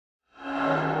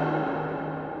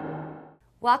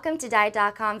Welcome to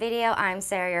Diet.com video. I'm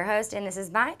Sarah, your host, and this is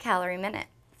my Calorie Minute.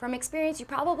 From experience, you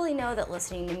probably know that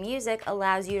listening to music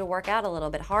allows you to work out a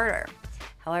little bit harder.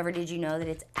 However, did you know that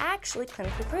it's actually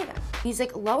clinically proven?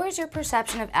 Music lowers your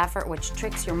perception of effort, which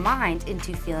tricks your mind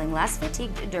into feeling less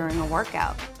fatigued during a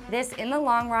workout. This, in the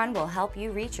long run, will help you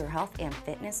reach your health and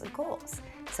fitness goals.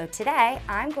 So today,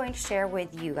 I'm going to share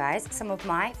with you guys some of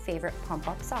my favorite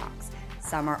pump-up songs.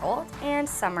 Some are old and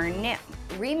some are new.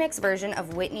 Remix version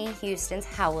of Whitney Houston's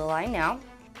How Will I Know,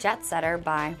 Jetsetter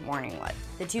by Morningwood.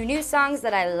 The two new songs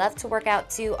that I love to work out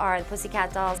to are the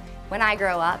Pussycat Dolls, When I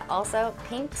Grow Up, also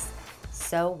Pink's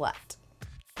So What.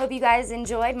 Hope you guys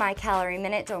enjoyed my Calorie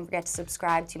Minute. Don't forget to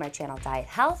subscribe to my channel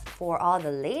DietHealth for all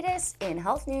the latest in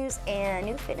health news and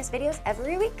new fitness videos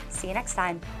every week. See you next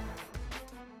time.